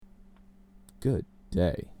Good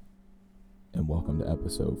day, and welcome to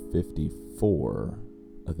episode 54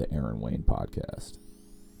 of the Aaron Wayne podcast.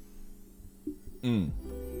 I'm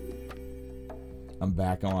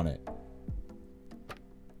back on it.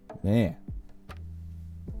 Man.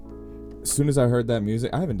 As soon as I heard that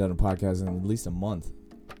music, I haven't done a podcast in at least a month.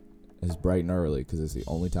 It's bright and early because it's the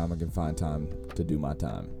only time I can find time to do my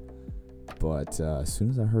time. But as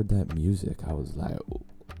soon as I heard that music, I was like,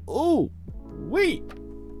 oh, wait.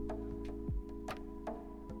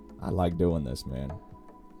 I like doing this, man.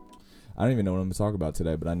 I don't even know what I'm going to talk about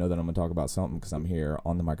today, but I know that I'm going to talk about something because I'm here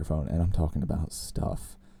on the microphone and I'm talking about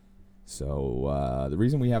stuff. So the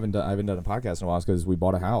reason I haven't done a podcast in a while is because we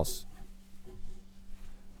bought a house.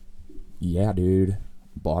 Yeah, dude.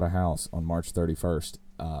 Bought a house on March 31st.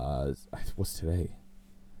 What's today?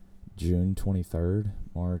 June 23rd?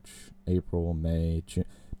 March, April, May, June.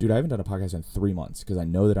 Dude, I haven't done a podcast in 3 months because I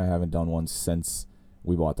know that I haven't done one since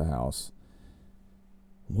we bought the house.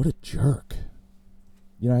 What a jerk.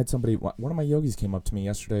 You know, I had somebody, one of my yogis came up to me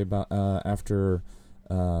yesterday about after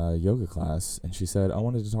yoga class, and she said, I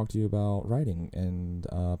wanted to talk to you about writing and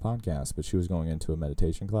podcasts, but she was going into a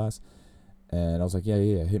meditation class. And I was like,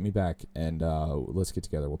 yeah, hit me back, and let's get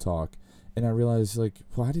together, we'll talk. And I realized, like,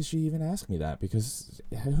 why did she even ask me that? Because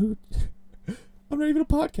I'm not even a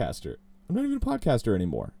podcaster. I'm not even a podcaster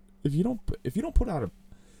anymore. If you don't put out a,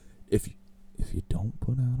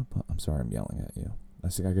 I'm sorry, I'm yelling at you. I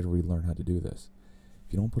think I got to relearn how to do this.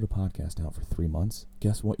 If you don't put a podcast out for 3 months,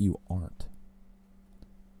 guess what you aren't?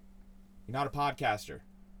 You're not a podcaster.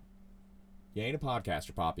 You ain't a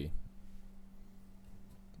podcaster, Poppy.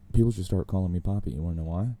 People should start calling me Poppy. You want to know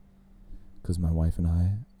why? Because my wife and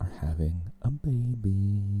I are having a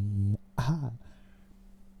baby. Ah.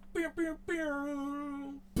 I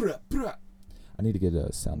need to get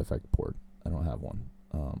a sound effect port. I don't have one.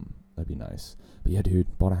 That'd be nice. But yeah,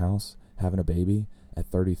 dude, bought a house, having a baby at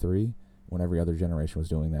 33, when every other generation was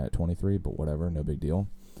doing that at 23, but whatever, no big deal.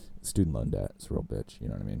 Student loan debt, it's a real bitch, you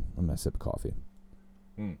know what I mean? I'm gonna sip of coffee.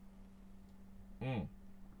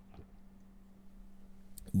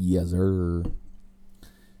 Yes, sir.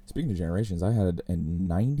 Speaking of generations, I had a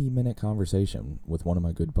 90-minute conversation with one of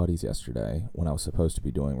my good buddies yesterday when I was supposed to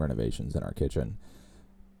be doing renovations in our kitchen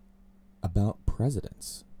about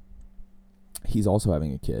presidents. He's also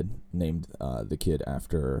having a kid, named the kid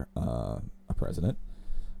after a president.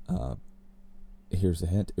 Here's the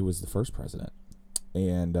hint. It was the first president.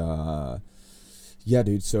 And, yeah,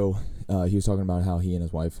 dude, so he was talking about how he and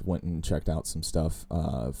his wife went and checked out some stuff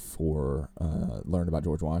learned about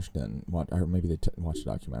George Washington. Or maybe they watched a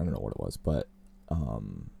documentary. I don't know what it was. But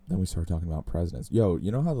then we started talking about presidents. Yo,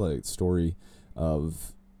 you know how the story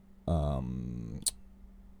of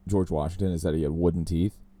George Washington is that he had wooden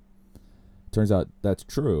teeth? Turns out that's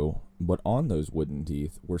true, but on those wooden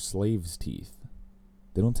teeth were slaves' teeth.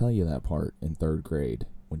 They don't tell you that part in 3rd grade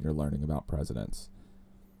when you're learning about presidents.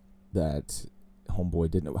 That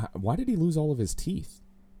homeboy didn't know. Why did he lose all of his teeth?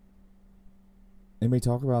 Anybody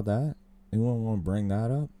talk about that? Anyone want to bring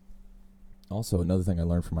that up? Also, another thing I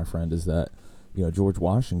learned from my friend is that, you know, George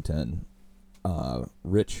Washington,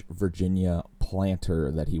 rich Virginia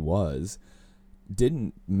planter that he was,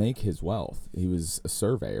 didn't make his wealth. He was a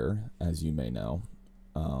surveyor, as you may know,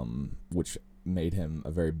 which made him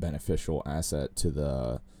a very beneficial asset to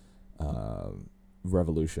the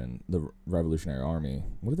Revolutionary Army.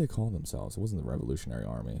 What did they call themselves? It wasn't the Revolutionary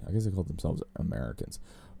Army. I guess they called themselves Americans.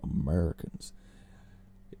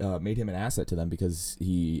 Made him an asset to them because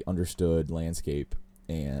he understood landscape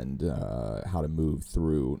and how to move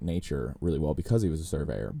through nature really well because he was a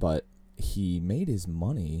surveyor. But he made his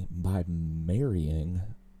money by marrying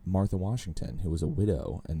Martha Washington, who was a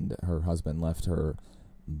widow, and her husband left her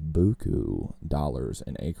buku dollars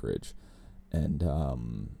in acreage, and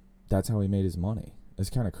that's how he made his money.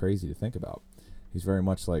 It's kind of crazy to think about. He's very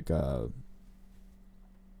much like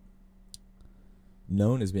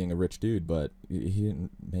known as being a rich dude, but he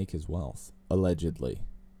didn't make his wealth, allegedly.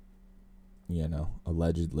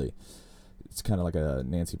 Allegedly. It's kind of like a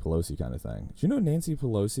Nancy Pelosi kind of thing. Do you know Nancy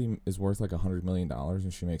Pelosi is worth like $100 million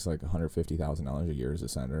and she makes like $150,000 a year as a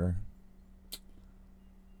senator?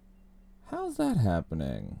 How's that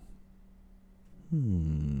happening?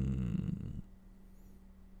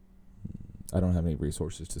 I don't have any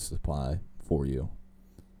resources to supply for you.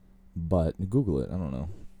 But Google it. I don't know.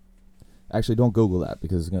 Actually, don't Google that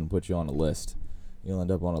because it's going to put you on a list. You'll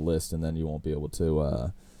end up on a list and then you won't be able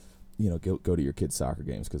to go to your kids' soccer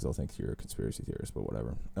games because they'll think you're a conspiracy theorist, but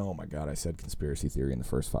whatever. Oh my God, I said conspiracy theory in the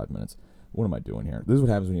first 5 minutes. What am I doing here? This is what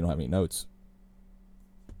happens when you don't have any notes.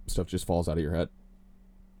 Stuff just falls out of your head.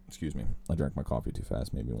 Excuse me. I drank my coffee too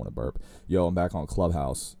fast. Made me want to burp. Yo, I'm back on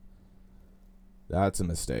Clubhouse. That's a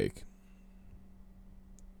mistake.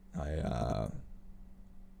 What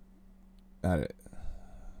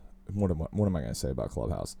am I going to say about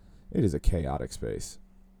Clubhouse? It is a chaotic space.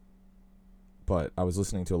 But I was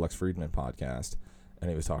listening to a Lex Friedman podcast, and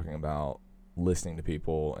he was talking about listening to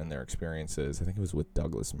people and their experiences. I think it was with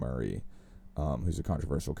Douglas Murray, who's a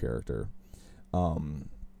controversial character.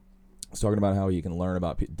 He's talking about how you can learn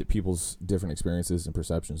about people's different experiences and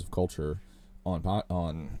perceptions of culture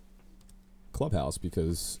on Clubhouse,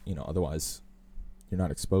 because otherwise you're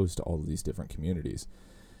not exposed to all of these different communities.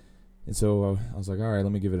 And so I was like, all right,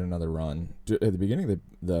 let me give it another run. At the beginning of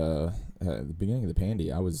the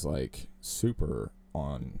pandy, I was like super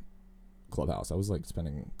on Clubhouse. I was like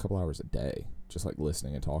spending a couple hours a day just like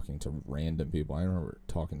listening and talking to random people. I remember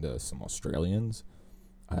talking to some Australians.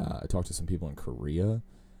 I talked to some people in Korea.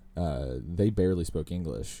 They barely spoke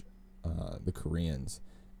English, the Koreans,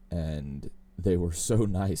 and they were so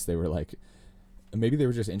nice. They were like, maybe they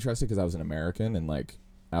were just interested because I was an American, and like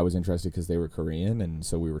I was interested because they were Korean, and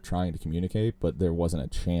so we were trying to communicate, but there wasn't a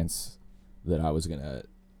chance that I was gonna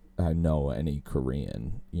know any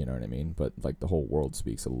Korean, you know what I mean? But like the whole world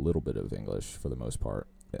speaks a little bit of English for the most part.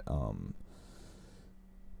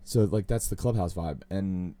 So like that's the Clubhouse vibe,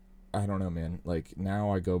 and I don't know, man. Like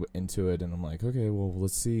now I go into it and I'm like, okay, well,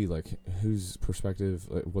 let's see like whose perspective,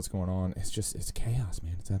 like, what's going on. It's chaos,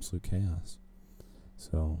 man. It's absolute chaos.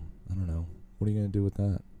 So I don't know. What are you gonna do with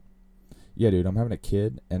that? Yeah, dude, I'm having a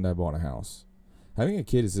kid and I bought a house. Having a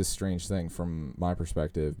kid is this strange thing from my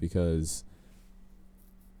perspective because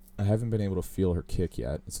I haven't been able to feel her kick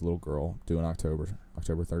yet. It's a little girl due in October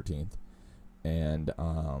 13th. And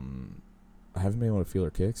I haven't been able to feel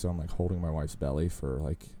her kick, so I'm like holding my wife's belly for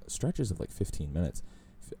like stretches of like 15 minutes.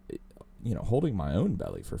 Holding my own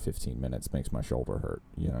belly for 15 minutes makes my shoulder hurt,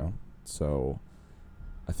 So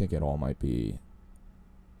I think it might be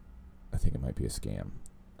a scam.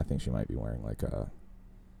 I think she might be wearing like a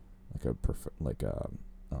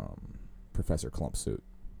Professor Clump suit,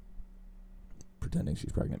 pretending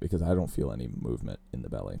she's pregnant, because I don't feel any movement in the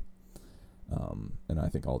belly. And I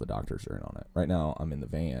think all the doctors are in on it. Right now, I'm in the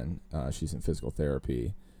van. She's in physical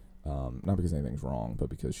therapy, not because anything's wrong, but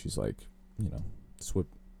because she's like, it's what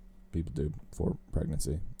people do for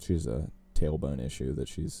pregnancy. She has a tailbone issue that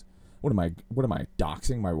she's. What am I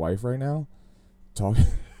doxing my wife right now?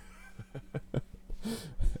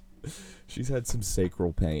 She's had some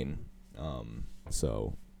sacral pain,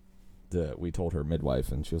 so we told her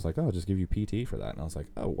midwife, and she was like, oh, I'll just give you PT for that. And I was like,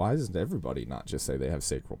 oh, why doesn't everybody not just say they have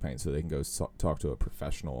sacral pain so they can go talk to a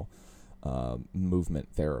professional movement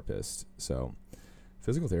therapist? So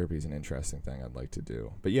physical therapy is an interesting thing I'd like to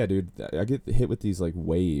do. But yeah, dude, I get hit with these like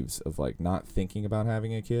waves of like not thinking about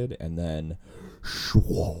having a kid, and then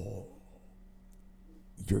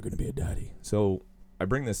you're going to be a daddy. So I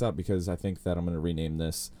bring this up because I think that I'm going to rename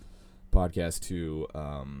this podcast to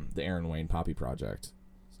the Aaron Wayne Poppy Project.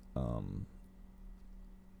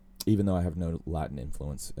 Even though I have no Latin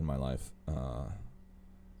influence in my life, I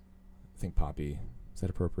think Poppy, is that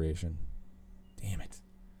appropriation? Damn it.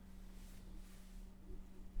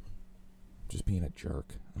 Just being a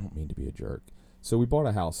jerk. I don't mean to be a jerk. So we bought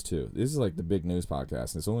a house too. This is like the big news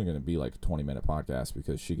podcast, and it's only going to be like a 20-minute podcast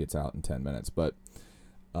because she gets out in 10 minutes. But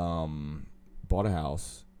bought a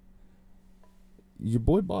house. Your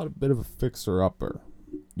boy bought a bit of a fixer-upper.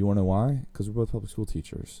 You want to know why? Because we're both public school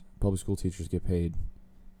teachers. Public school teachers get paid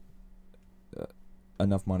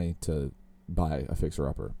enough money to buy a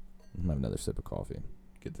fixer-upper. I'm going to have another sip of coffee.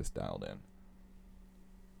 Get this dialed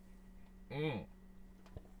in.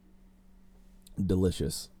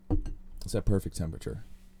 Delicious. It's that perfect temperature.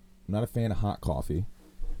 I'm not a fan of hot coffee.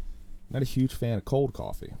 Not a huge fan of cold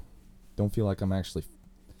coffee. Don't feel like I'm actually...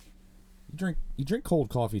 You drink cold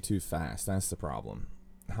coffee too fast. That's the problem.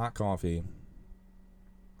 Hot coffee...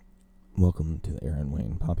 Welcome to the Aaron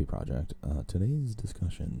Wayne Poppy Project. Today's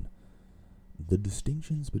discussion, the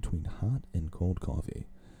distinctions between hot and cold coffee.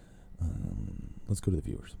 Let's go to the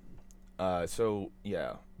viewers. So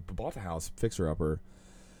yeah, bought the house, fixer-upper,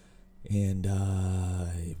 and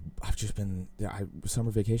I've just been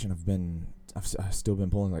summer vacation. I've still been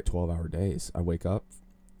pulling like 12-hour days. I wake up,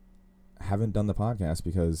 haven't done the podcast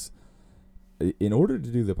because in order to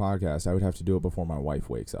do the podcast, I would have to do it before my wife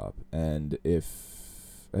wakes up, and if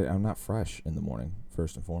I'm not fresh in the morning,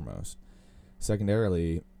 first and foremost.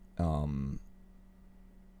 Secondarily, I'm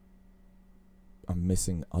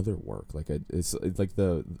missing other work. Like it's like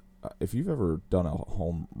if you've ever done a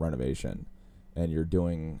home renovation and you're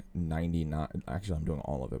doing 99, actually I'm doing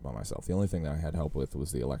all of it by myself. The only thing that I had help with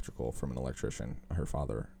was the electrical from an electrician, my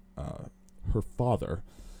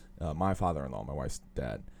father-in-law, my wife's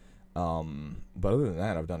dad. But other than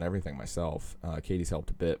that, I've done everything myself. Katie's helped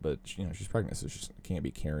a bit, but she's pregnant, so she just can't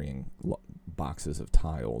be carrying boxes of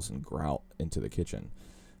tiles and grout into the kitchen.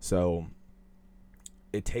 So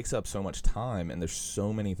it takes up so much time, and there's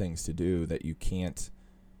so many things to do that you can't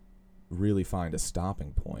really find a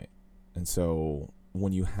stopping point. And so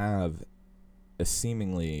when you have a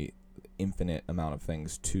seemingly infinite amount of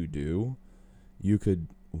things to do, you could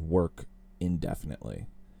work indefinitely.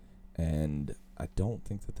 And I don't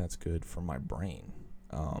think that that's good for my brain.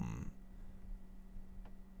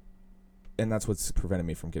 And that's what's prevented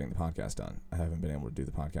me from getting the podcast done. I haven't been able to do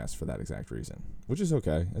the podcast for that exact reason, which is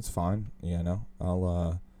okay. It's fine.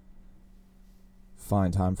 I'll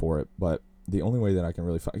find time for it. But the only way that I can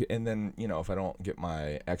really find, and then, if I don't get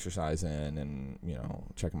my exercise in and,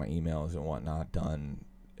 checking my emails and whatnot done,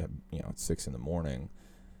 at 6 a.m,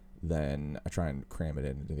 then I try and cram it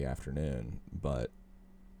into the afternoon. But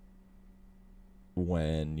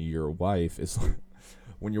when your wife's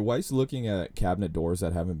looking at cabinet doors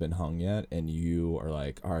that haven't been hung yet, and you are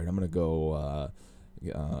like, all right, I'm gonna go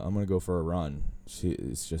for a run.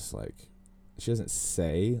 It's just like, she doesn't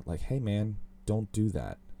say like, hey man, don't do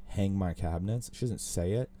that, hang my cabinets. She doesn't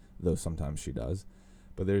say it, though sometimes she does.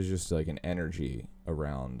 But there's just like an energy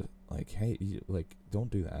around like, hey, like,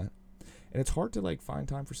 don't do that. And it's hard to like find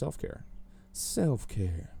time for self-care.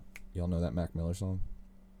 Y'all know that Mac Miller song?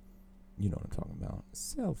 You know what I'm talking about.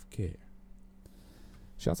 Self-care.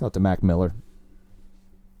 Shouts out to Mac Miller,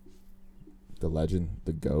 the legend,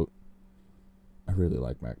 the GOAT. I really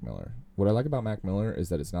like Mac Miller. What I like about Mac Miller is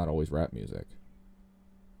that it's not always rap music.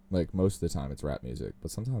 Like, most of the time it's rap music,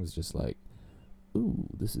 but sometimes it's just like, ooh,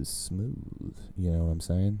 this is smooth. You know what I'm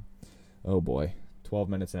saying? Oh boy, 12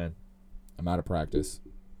 minutes in. I'm out of practice.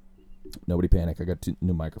 Nobody panic. I got 2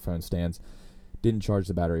 new microphone stands. Didn't charge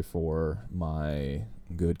the battery for my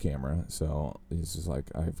good camera, so it's just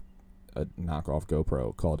like I have a knockoff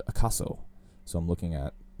GoPro called Akaso, so I'm looking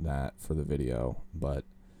at that for the video. But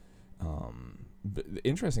the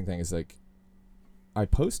interesting thing is, like, I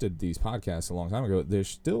posted these podcasts a long time ago. They're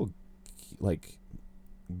still like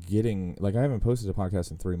getting, like, I haven't posted a podcast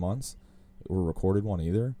in 3 months or recorded one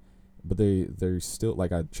either, but they're still,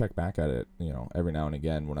 like, I check back at it every now and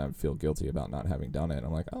again when I feel guilty about not having done it.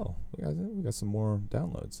 I'm like, oh, we got some more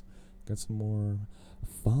downloads, got some more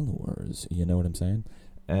followers, you know what I'm saying?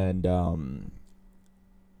 And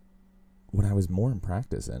when I was more in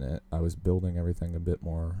practice in it, I was building everything a bit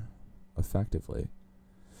more effectively.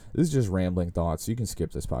 This is just rambling thoughts. You can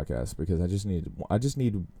skip this podcast because your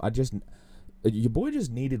boy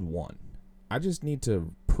just needed one. I just need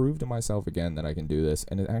to prove to myself again that I can do this,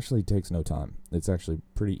 and it actually takes no time. It's actually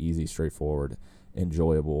pretty easy, straightforward,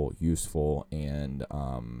 enjoyable, useful, and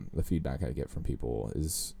the feedback I get from people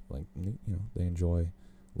is like, they enjoy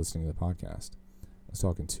listening to the podcast. I was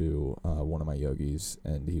talking to one of my yogis,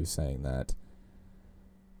 and he was saying that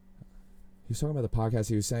he was talking about the podcast.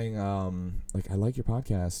 He was saying, like, I like your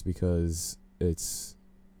podcast because it's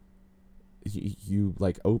you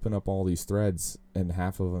like open up all these threads, and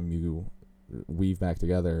half of them you weave back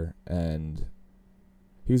together. And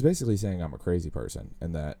he was basically saying I'm a crazy person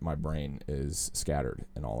and that my brain is scattered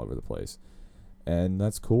and all over the place, and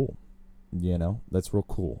that's cool. That's real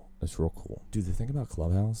cool. That's real cool. Dude, the thing about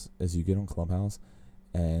Clubhouse is you get on Clubhouse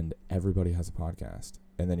and everybody has a podcast,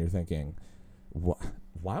 and then you're thinking,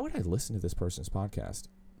 why would I listen to this person's podcast?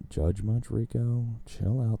 Judge much, Rico?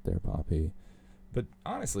 Chill out there, Poppy. But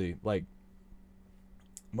honestly, like,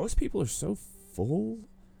 most people are so full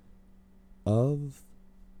of...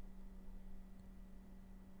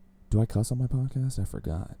 Do I cuss on my podcast? I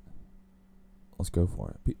forgot. Let's go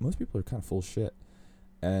for it. Most people are kind of full of shit.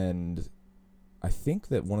 And I think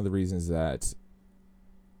that one of the reasons that,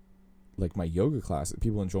 like, my yoga classes,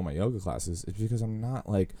 people enjoy my yoga classes, is because I'm not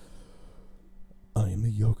like, I am a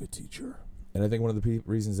yoga teacher. And I think one of the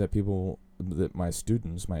reasons that my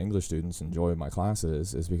students, my English students, enjoy my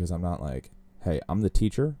classes is because I'm not like, hey, I'm the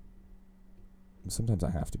teacher. Sometimes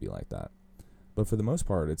I have to be like that. But for the most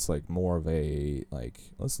part, it's like more of a, like,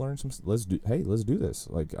 let's do this.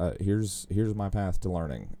 Like, here's my path to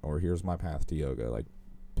learning, or here's my path to yoga. Like,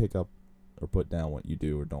 pick up or put down what you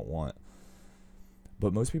do or don't want.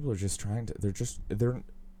 But most people are just they're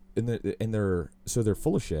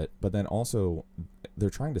full of shit, but then also they're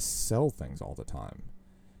trying to sell things all the time.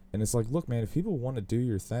 And it's like, look, man, if people want to do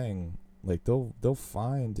your thing, like, they'll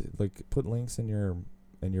find, like, put links in your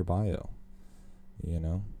bio,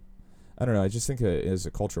 I don't know. I just think as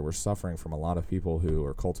a culture, we're suffering from a lot of people who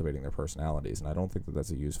are cultivating their personalities, and I don't think that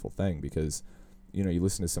that's a useful thing because, you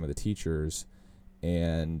listen to some of the teachers,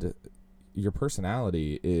 and your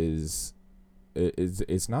personality is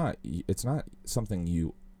it's not something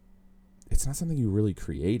you it's not something you really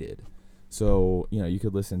created. So, you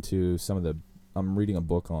could listen to I'm reading a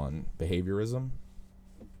book on behaviorism,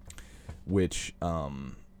 which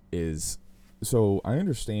is, so I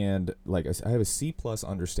understand, like I have a C plus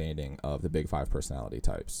understanding of the big five personality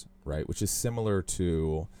types, right? Which is similar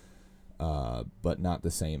to, but not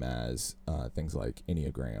the same as things like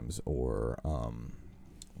Enneagrams or,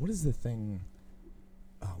 what is the thing?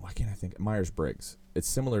 Oh, why can't I think? Myers-Briggs. It's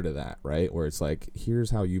similar to that, right? Where it's like,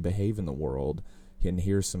 here's how you behave in the world, and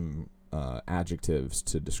here's some adjectives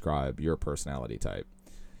to describe your personality type.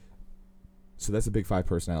 So that's a big five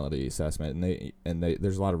personality assessment, and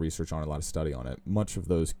there's a lot of research on it, a lot of study on it.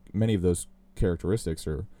 Many of those characteristics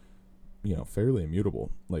are, fairly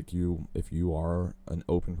immutable. Like if you are an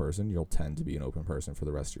open person, you'll tend to be an open person for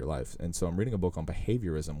the rest of your life. And so I'm reading a book on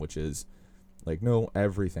behaviorism, which is like, no,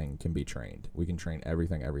 everything can be trained. We can train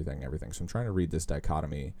everything. So I'm trying to read this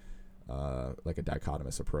dichotomy, like a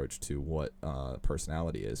dichotomous approach to what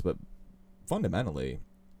personality is. But fundamentally,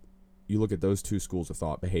 you look at those two schools of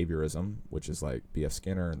thought, behaviorism, which is like B.F.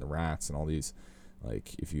 Skinner and the rats and all these,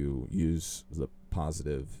 like if you use the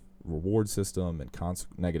positive reward system and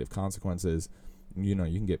negative consequences, you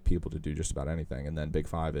can get people to do just about anything. And then big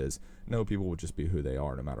five is, no, people will just be who they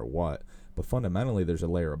are no matter what. But fundamentally, there's a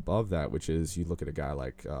layer above that, which is you look at a guy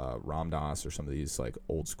like Ram Dass or some of these like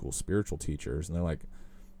old school spiritual teachers, and they're like,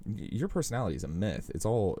 your personality is a myth. It's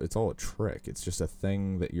all a trick. It's just a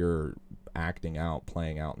thing that you're acting out,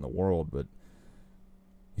 playing out in the world. But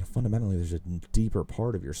fundamentally, there's a deeper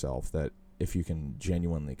part of yourself that if you can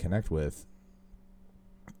genuinely connect with,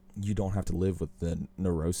 you don't have to live with the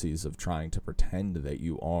neuroses of trying to pretend that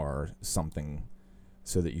you are something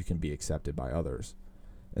so that you can be accepted by others.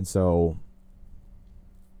 And so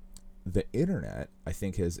the internet, I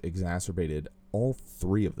think, has exacerbated all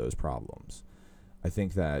three of those problems. I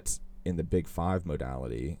think that in the big five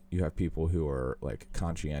modality, you have people who are like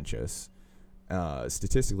conscientious.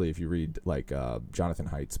 Statistically, if you read like Jonathan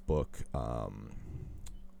Haidt's book,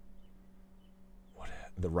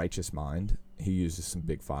 The Righteous Mind, he uses some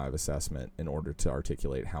big five assessment in order to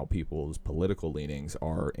articulate how people's political leanings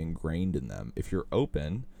are ingrained in them. If you're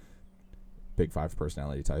open, big five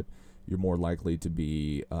personality type, you're more likely to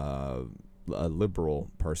be a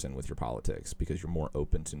liberal person with your politics because you're more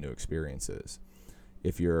open to new experiences.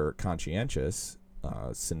 If you're conscientious,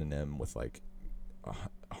 synonym with like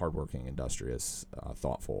hardworking, industrious,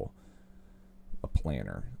 thoughtful, a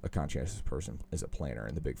planner. A conscientious person is a planner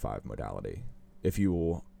in the big five modality. If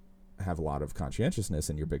you have a lot of conscientiousness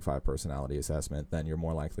in your big five personality assessment, then you're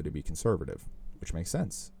more likely to be conservative, which makes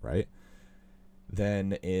sense, right?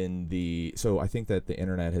 Then so I think that the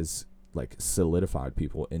internet has like solidified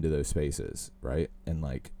people into those spaces, right? And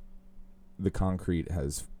like the concrete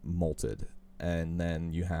has molted. And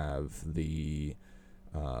then you have the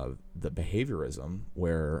behaviorism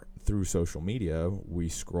where through social media we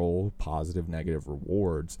scroll positive, negative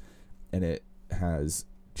rewards, and it has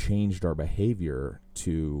changed our behavior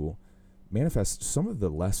to manifest some of the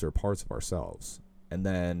lesser parts of ourselves. And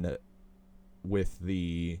then with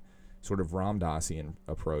the sort of Ram Dassian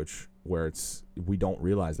approach where we don't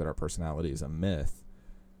realize that our personality is a myth,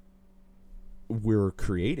 we're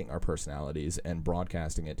creating our personalities and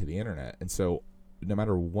broadcasting it to the internet. And so no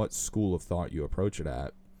matter what school of thought you approach it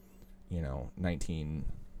at,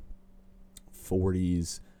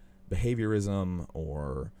 1940s behaviorism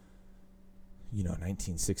or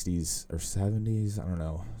 1960s or 70s, I don't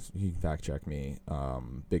know, you can fact check me,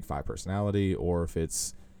 big five personality, or if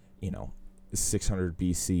it's 600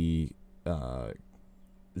 BC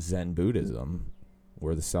Zen Buddhism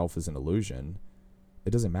where the self is an illusion,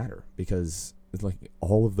 it doesn't matter because it's like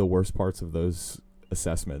all of the worst parts of those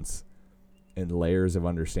assessments and layers of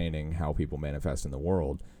understanding how people manifest in the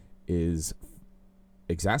world is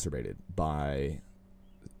exacerbated by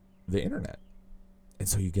the internet. And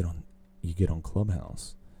so you get on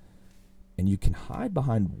Clubhouse and you can hide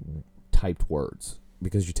behind typed words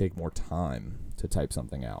because you take more time to type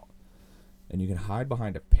something out, and you can hide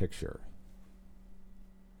behind a picture.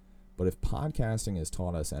 But if podcasting has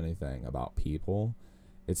taught us anything about people,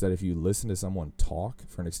 it's that if you listen to someone talk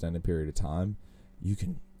for an extended period of time, you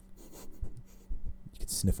can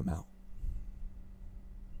sniff them out.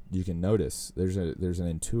 You can notice there's an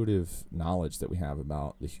intuitive knowledge that we have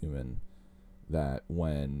about the human that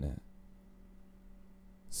when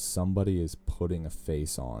somebody is putting a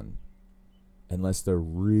face on, unless they're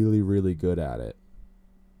really, really good at it,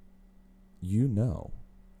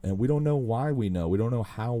 and we don't know why we know. We don't know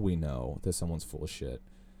how we know that someone's full of shit,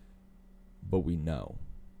 but we know.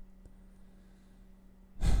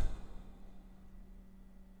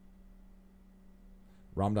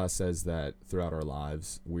 Ram Dass says that throughout our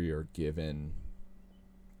lives, we are given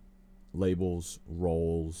labels,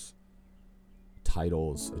 roles,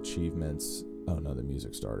 titles, achievements. Oh no, the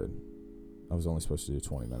music started. I was only supposed to do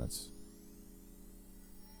 20 minutes.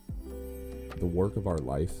 The work of our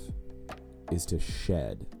life is to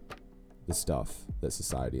shed the stuff that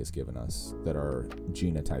society has given us, that our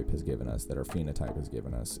genotype has given us, that our phenotype has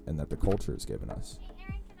given us, and that the culture has given us. Hey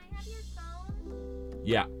Aaron, can I have your phone?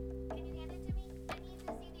 Yeah. Can you hand it to me? I need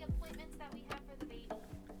to see the appointments that we have for the baby.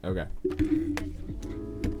 Okay. Thank you.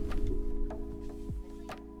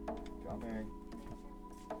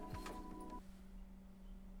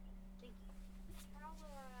 How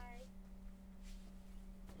will I?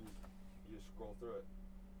 You just scroll through it.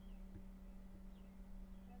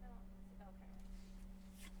 I don't.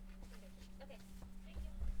 Okay. Thank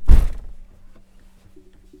you.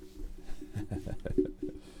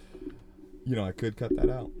 You know, I could cut that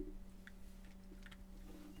out.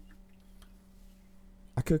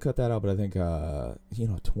 But I think,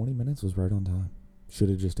 20 minutes was right on time. Should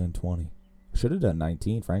have just done 20. Should have done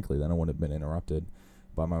 19, frankly. Then I wouldn't have been interrupted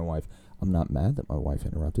by my wife. I'm not mad that my wife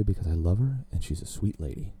interrupted because I love her and she's a sweet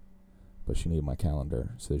lady. But she needed my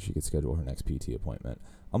calendar so that she could schedule her next PT appointment.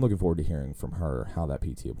 I'm looking forward to hearing from her how that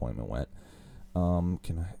PT appointment went.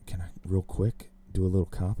 Can I real quick do a little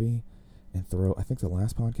copy and throw? I think the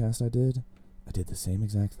last podcast I did the same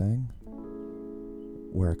exact thing.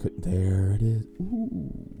 Where I couldn't. There it is. Ooh,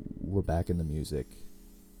 we're back in the music.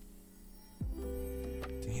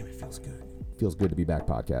 Damn, it feels good. Feels good to be back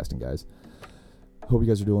podcasting, guys. Hope you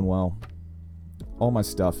guys are doing well. All my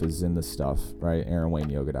stuff is in the stuff, right?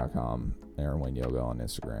 AaronWayneYoga.com, Aaron Wayne Yoga on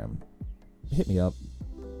Instagram. Hit me up.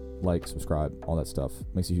 Like, subscribe, all that stuff.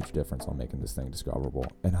 Makes a huge difference on making this thing discoverable.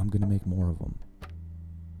 And I'm going to make more of them.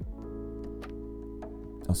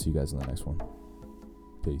 I'll see you guys in the next one.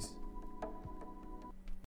 Peace.